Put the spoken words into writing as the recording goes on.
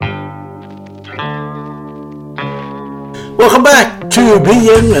Welcome back to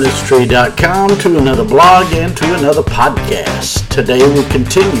beyoungministry.com, to another blog and to another podcast. Today we'll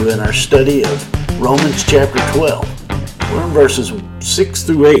continue in our study of Romans chapter 12. We're in verses 6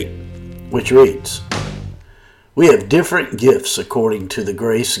 through 8, which reads, "We have different gifts according to the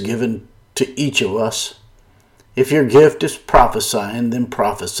grace given to each of us. If your gift is prophesying, then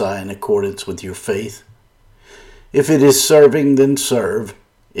prophesy in accordance with your faith. If it is serving, then serve.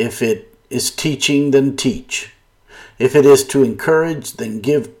 If it is teaching, then teach. If it is to encourage, then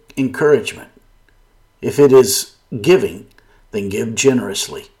give encouragement. If it is giving, then give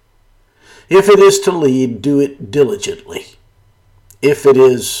generously. If it is to lead, do it diligently. If it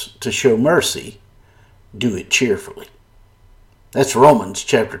is to show mercy, do it cheerfully." That's Romans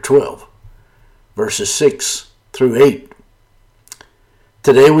chapter 12, verses 6 through 8.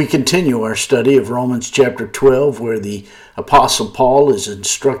 Today we continue our study of Romans chapter 12, where the Apostle Paul is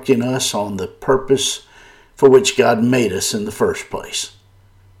instructing us on the purpose for which God made us in the first place,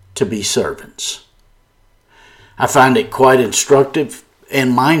 to be servants. I find it quite instructive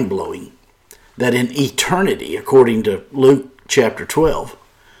and mind-blowing that in eternity, according to Luke chapter 12,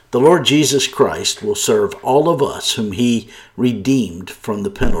 the Lord Jesus Christ will serve all of us whom He redeemed from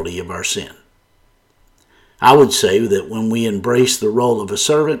the penalty of our sin. I would say that when we embrace the role of a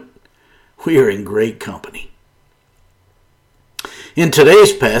servant, we are in great company. In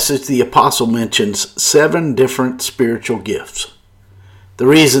today's passage, the apostle mentions 7 different spiritual gifts. The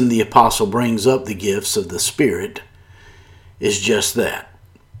reason the apostle brings up the gifts of the Spirit is just that.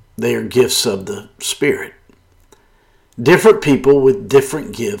 They are gifts of the Spirit. Different people with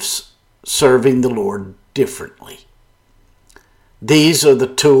different gifts serving the Lord differently. These are the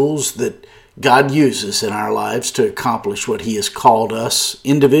tools that God uses in our lives to accomplish what He has called us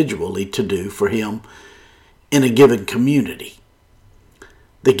individually to do for Him in a given community.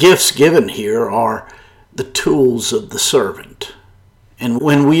 The gifts given here are the tools of the servant. And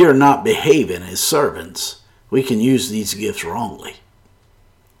when we are not behaving as servants, we can use these gifts wrongly.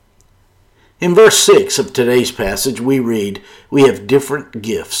 In verse 6 of today's passage, we read, "We have different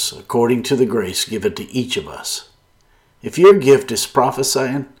gifts according to the grace given to each of us. If your gift is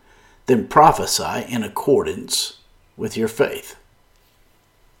prophesying, then prophesy in accordance with your faith."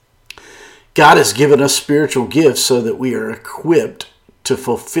 God has given us spiritual gifts so that we are equipped to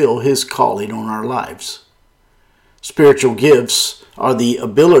fulfill His calling on our lives. Spiritual gifts are the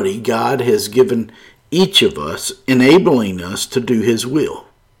ability God has given each of us, enabling us to do His will,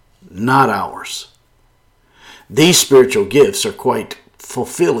 not ours. These spiritual gifts are quite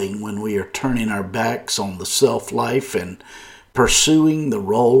fulfilling when we are turning our backs on the self-life and pursuing the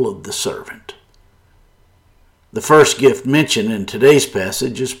role of the servant. The first gift mentioned in today's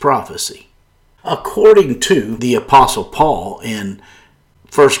passage is prophecy. According to the Apostle Paul in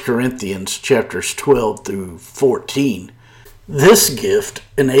 1 Corinthians chapters 12 through 14, this gift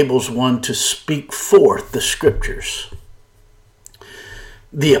enables one to speak forth the Scriptures.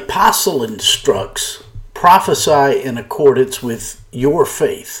 The apostle instructs, prophesy in accordance with your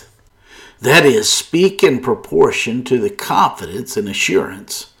faith. That is, speak in proportion to the confidence and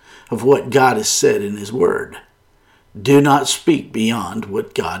assurance of what God has said in His Word. Do not speak beyond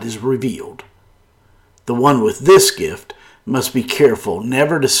what God has revealed. The one with this gift must be careful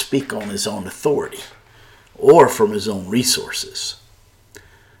never to speak on his own authority or from his own resources.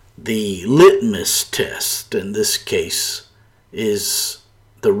 The litmus test in this case is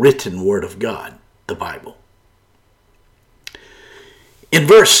the written Word of God, the Bible. In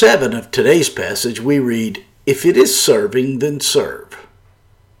verse 7 of today's passage, we read, "If it is serving, then serve.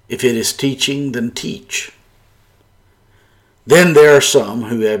 If it is teaching, then teach." Then there are some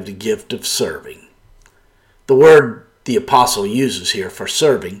who have the gift of serving. The word the apostle uses here for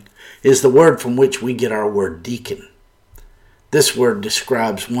serving is the word from which we get our word deacon. This word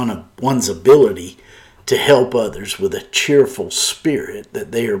describes one's ability to help others with a cheerful spirit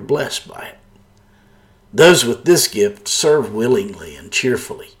that they are blessed by it. Those with this gift serve willingly and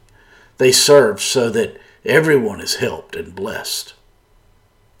cheerfully. They serve so that everyone is helped and blessed.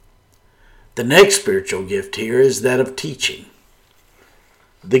 The next spiritual gift here is that of teaching.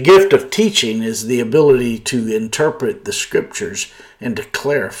 The gift of teaching is the ability to interpret the Scriptures and to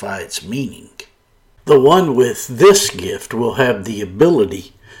clarify its meaning. The one with this gift will have the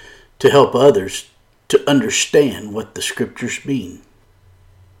ability to help others to understand what the Scriptures mean.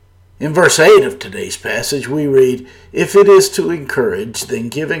 In verse 8 of today's passage, we read, "If it is to encourage, then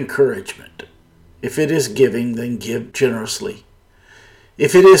give encouragement. If it is giving, then give generously.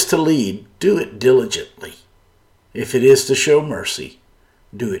 If it is to lead, do it diligently. If it is to show mercy,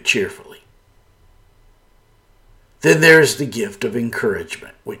 do it cheerfully." Then there is the gift of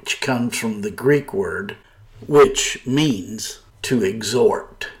encouragement, which comes from the Greek word which means to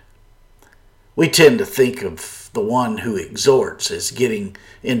exhort. We tend to think of the one who exhorts as getting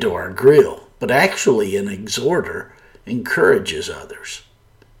into our grill, but actually an exhorter encourages others.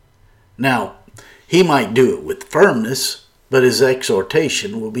 Now, he might do it with firmness, but his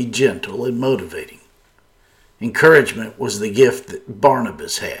exhortation will be gentle and motivating. Encouragement was the gift that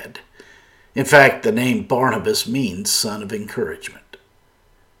Barnabas had. In fact, the name Barnabas means son of encouragement.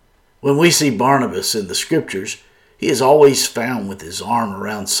 When we see Barnabas in the scriptures, he is always found with his arm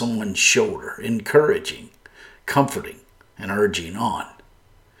around someone's shoulder, encouraging, comforting, and urging on.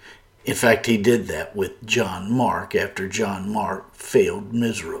 In fact, he did that with John Mark after John Mark failed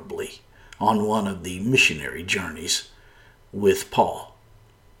miserably on one of the missionary journeys with Paul.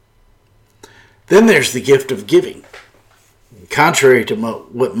 Then there's the gift of giving. Contrary to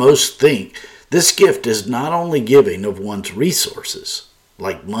what most think, this gift is not only giving of one's resources,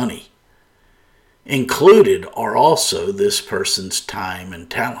 like money. Included are also this person's time and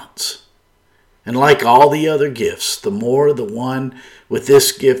talents. And like all the other gifts, the more the one with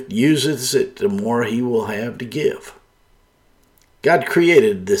this gift uses it, the more he will have to give. God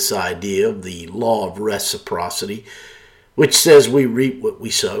created this idea of the law of reciprocity, which says we reap what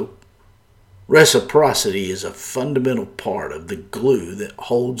we sow. Reciprocity is a fundamental part of the glue that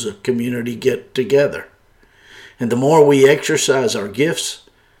holds a community together. And the more we exercise our gifts,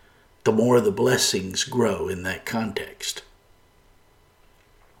 the more the blessings grow in that context.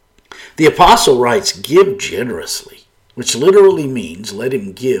 The apostle writes, "Give generously," which literally means let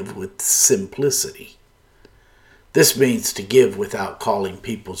him give with simplicity. This means to give without calling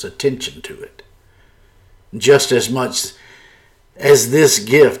people's attention to it. Just as much as this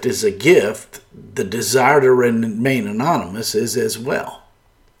gift is a gift, the desire to remain anonymous is as well.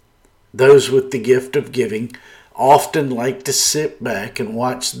 Those with the gift of giving often like to sit back and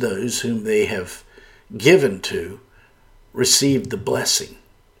watch those whom they have given to receive the blessing.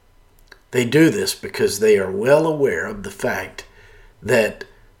 They do this because they are well aware of the fact that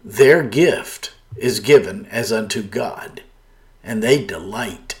their gift is given as unto God, and they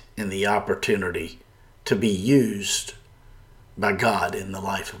delight in the opportunity to be used by God in the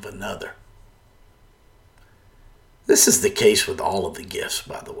life of another. This is the case with all of the gifts,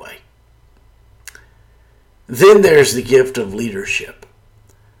 by the way. Then there's the gift of leadership.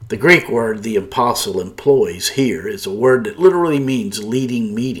 The Greek word the apostle employs here is a word that literally means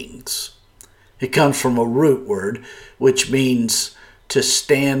leading meetings. It comes from a root word which means to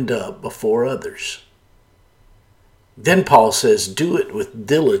stand up before others. Then Paul says, do it with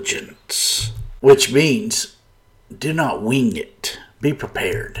diligence, which means do not wing it. Be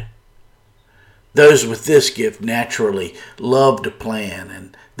prepared. Those with this gift naturally love to plan,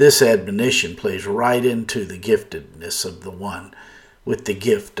 and this admonition plays right into the giftedness of the one with the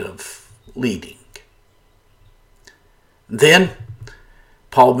gift of leading. Then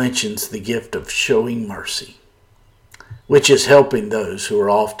Paul mentions the gift of showing mercy, which is helping those who are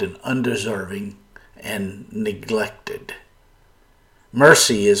often undeserving and neglected.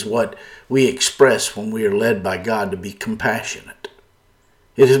 Mercy is what we express when we are led by God to be compassionate.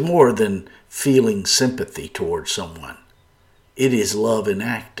 It is more than feeling sympathy towards someone. It is love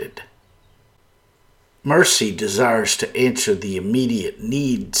enacted. Mercy desires to answer the immediate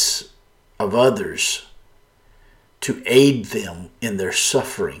needs of others, to aid them in their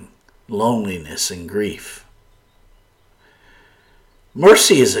suffering, loneliness, and grief.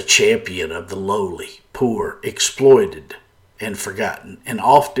 Mercy is a champion of the lowly, poor, exploited, and forgotten, and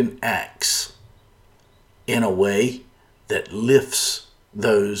often acts in a way that lifts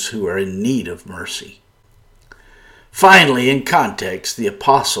those who are in need of mercy. Finally, in context, the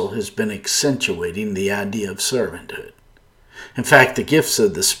apostle has been accentuating the idea of servanthood. In fact, the gifts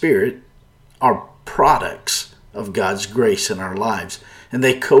of the Spirit are products of God's grace in our lives, and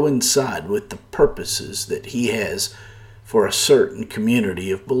they coincide with the purposes that He has for a certain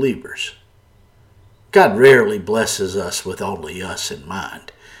community of believers. God rarely blesses us with only us in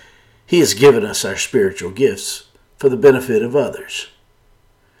mind. He has given us our spiritual gifts for the benefit of others.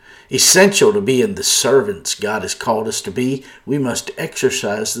 Essential to being the servants God has called us to be, we must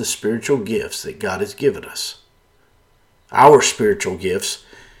exercise the spiritual gifts that God has given us. Our spiritual gifts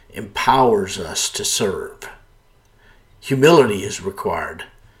empowers us to serve. Humility is required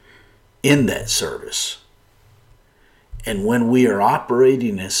in that service. And when we are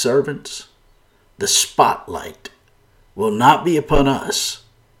operating as servants, the spotlight will not be upon us.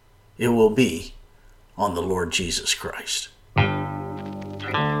 It will be on the Lord Jesus Christ.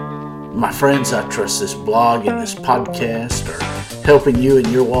 My friends, I trust this blog and this podcast are helping you in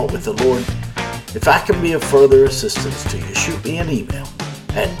your walk with the Lord. If I can be of further assistance to you, shoot me an email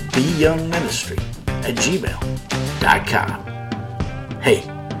at beyoungministry at gmail.com. Hey,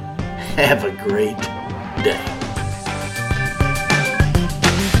 have a great day.